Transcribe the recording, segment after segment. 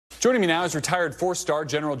Joining me now is retired four-star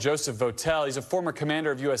General Joseph Votel. He's a former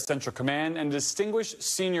commander of U.S. Central Command and a distinguished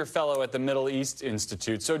senior fellow at the Middle East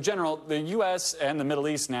Institute. So, General, the U.S. and the Middle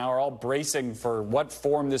East now are all bracing for what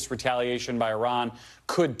form this retaliation by Iran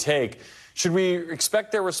could take. Should we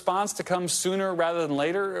expect their response to come sooner rather than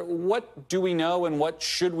later? What do we know and what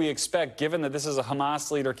should we expect, given that this is a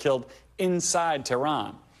Hamas leader killed inside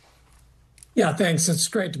Tehran? Yeah, thanks. It's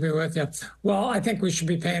great to be with you. Well, I think we should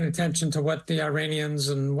be paying attention to what the Iranians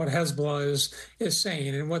and what Hezbollah is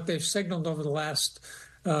saying, and what they've signaled over the last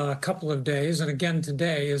couple of days, and again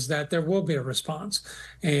today, is that there will be a response,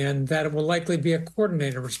 and that it will likely be a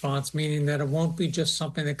coordinated response, meaning that it won't be just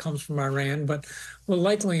something that comes from Iran, but will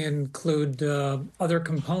likely include other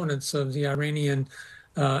components of the Iranian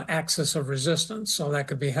axis of resistance. So that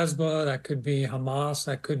could be Hezbollah, that could be Hamas,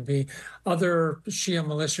 that could be other Shia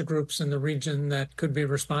militia groups in the region that could be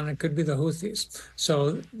responding, it could be the Houthis.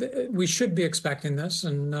 So we should be expecting this,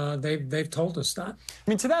 and they've told us that. I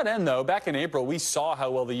mean, to that end, though, back in April, we saw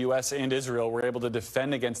how well the U.S. and Israel were able to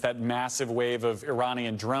defend against that massive wave of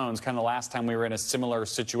Iranian drones, kind of the last time we were in a similar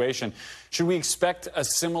situation. Should we expect a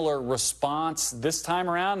similar response this time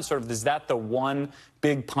around? Sort of, is that the one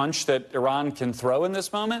big punch that Iran can throw in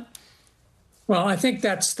this moment? Well, I think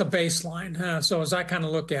that's the baseline. So as I kind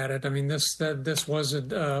of look at it, I mean, this was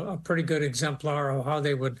a pretty good exemplar of how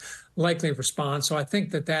they would likely respond. So I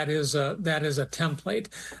think that is a template.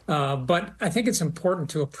 But I think it's important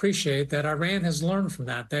to appreciate that Iran has learned from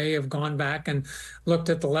that. They have gone back and looked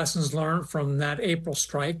at the lessons learned from that April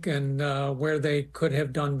strike and where they could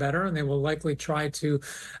have done better, and they will likely try to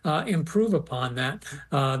improve upon that.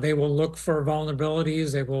 They will look for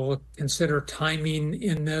vulnerabilities. They will consider timing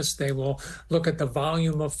in this. They will look at the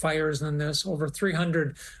volume of fires in this. Over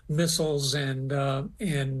 300 missiles and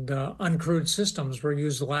uncrewed systems were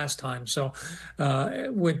used the last time, so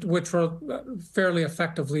which were fairly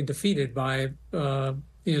effectively defeated by the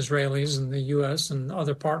Israelis and the U.S. and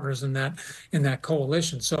other partners in that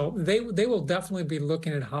coalition. So they will definitely be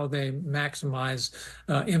looking at how they maximize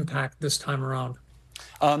impact this time around.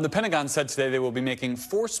 The Pentagon said today they will be making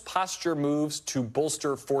force posture moves to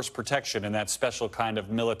bolster force protection in that special kind of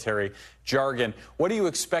military jargon. What do you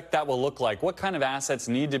expect that will look like? What kind of assets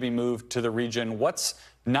need to be moved to the region? What's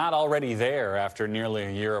not already there after nearly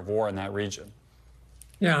a year of war in that region?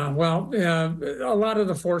 Yeah, well, a lot of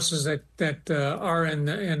the forces that are in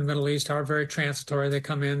the Middle East are very transitory. They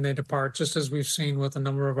come in, they depart, just as we've seen with a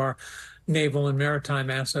number of our naval and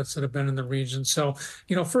maritime assets that have been in the region. So,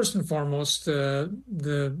 first and foremost,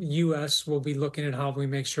 the U.S. will be looking at how we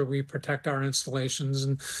make sure we protect our installations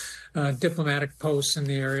and diplomatic posts in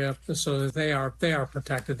the area so that they are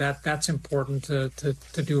protected. That's important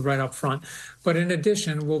to do right up front. But in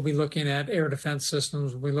addition, we'll be looking at air defense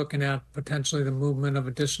systems. We'll be looking at potentially the movement of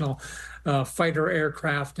additional fighter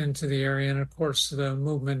aircraft into the area, and of course the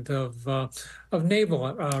movement of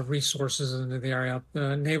naval resources into the area.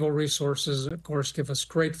 Naval resources, of course, give us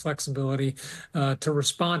great flexibility to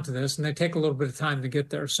respond to this, and they take a little bit of time to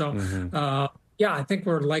get there. So. Yeah, I think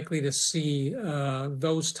we're likely to see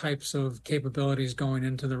those types of capabilities going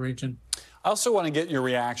into the region. I also want to get your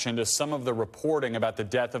reaction to some of the reporting about the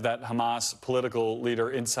death of that Hamas political leader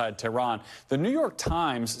inside Tehran. The New York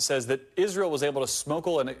Times says that Israel was able to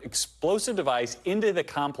smuggle an explosive device into the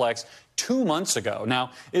complex 2 months ago. Now,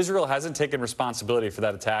 Israel hasn't taken responsibility for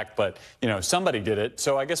that attack, but, somebody did it.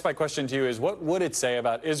 So I guess my question to you is, what would it say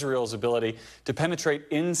about Israel's ability to penetrate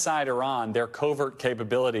inside Iran, their covert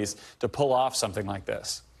capabilities to pull off something like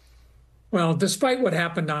this? Well, despite what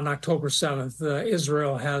happened on October 7th,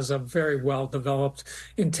 Israel has a very well-developed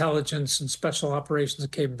intelligence and special operations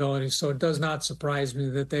capabilities, so it does not surprise me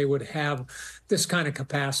that they would have this kind of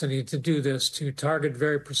capacity to do this, to target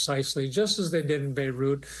very precisely, just as they did in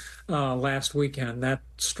Beirut last weekend. That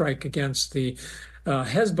strike against the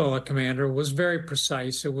Hezbollah commander was very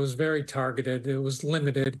precise. It was very targeted. It was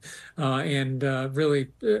limited, and really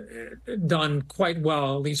done quite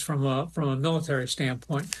well, at least from a military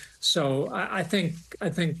standpoint. So I think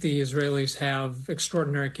the Israelis have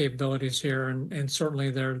extraordinary capabilities here, and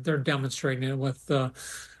certainly they're demonstrating it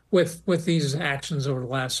with these actions over the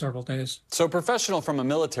last several days. So professional from a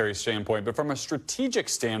military standpoint, but from a strategic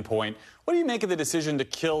standpoint, what do you make of the decision to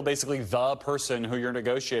kill basically the person who you're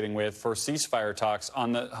negotiating with for ceasefire talks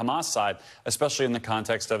on the Hamas side, especially in the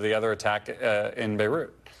context of the other attack in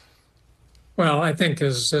Beirut? Well, I think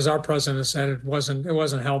as our president said, it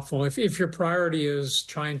wasn't helpful. If your priority is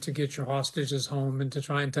trying to get your hostages home and to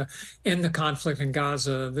trying to end the conflict in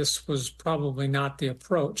Gaza, this was probably not the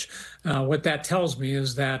approach. What that tells me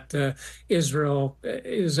is that Israel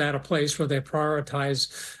is at a place where they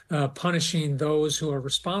prioritize punishing those who are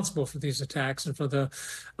responsible for these attacks and for the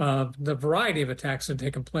variety of attacks that have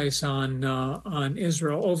taken place on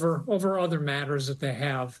Israel over other matters that they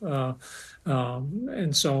have.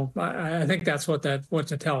 And so I think that's what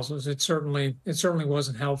that tells us. It certainly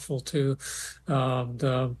wasn't helpful to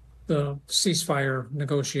the ceasefire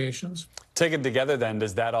negotiations. Taken together, then,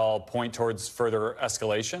 does that all point towards further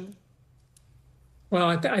escalation? Well,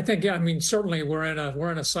 I think, yeah, I mean, certainly we're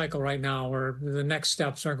in a cycle right now where the next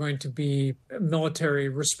steps are going to be military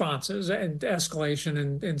responses and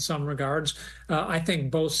escalation in some regards. I think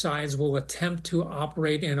both sides will attempt to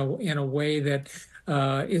operate in a way that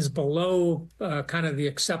is below kind of the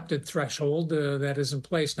accepted threshold that is in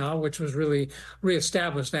place now, which was really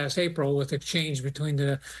reestablished last April with exchange between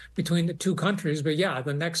the two countries. But yeah,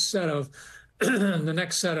 the next set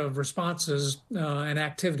of responses and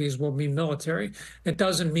activities will be military. It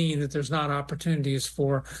doesn't mean that there's not opportunities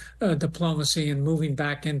for diplomacy and moving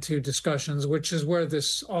back into discussions, which is where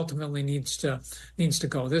this ultimately needs to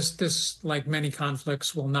go. This, like many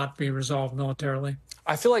conflicts, will not be resolved militarily.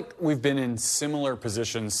 I feel like we've been in similar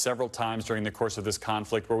positions several times during the course of this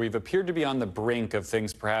conflict where we've appeared to be on the brink of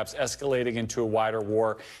things perhaps escalating into a wider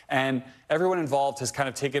war, and everyone involved has kind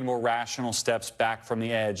of taken more rational steps back from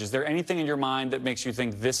the edge. Is there anything in your mind that makes you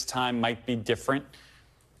think this time might be different?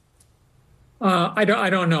 I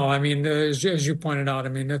don't know. I mean, as you pointed out, I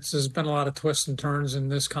mean, there's been a lot of twists and turns in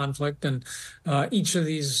this conflict, and each of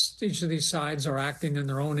these sides are acting in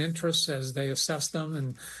their own interests as they assess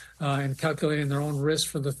them and calculating their own risk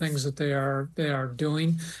for the things that they are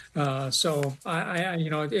doing. So I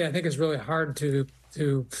think it's really hard to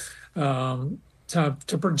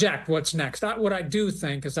project what's next. What I do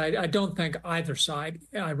think is I don't think either side,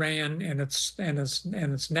 Iran and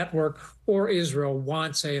its network, or Israel,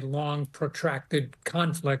 wants a long, protracted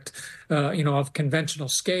conflict, of conventional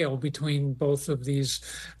scale between both of these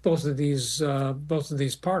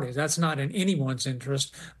parties. That's not in anyone's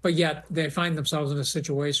interest. But yet they find themselves in a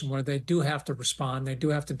situation where they do have to respond. They do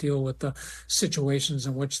have to deal with the situations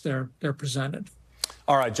in which they're presented.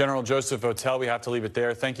 All right, General Joseph Votel, we have to leave it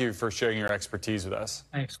there. Thank you for sharing your expertise with us.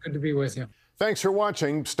 Thanks. Good to be with you. Thanks for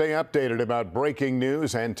watching. Stay updated about breaking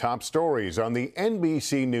news and top stories on the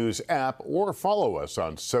NBC News app or follow us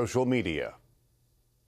on social media.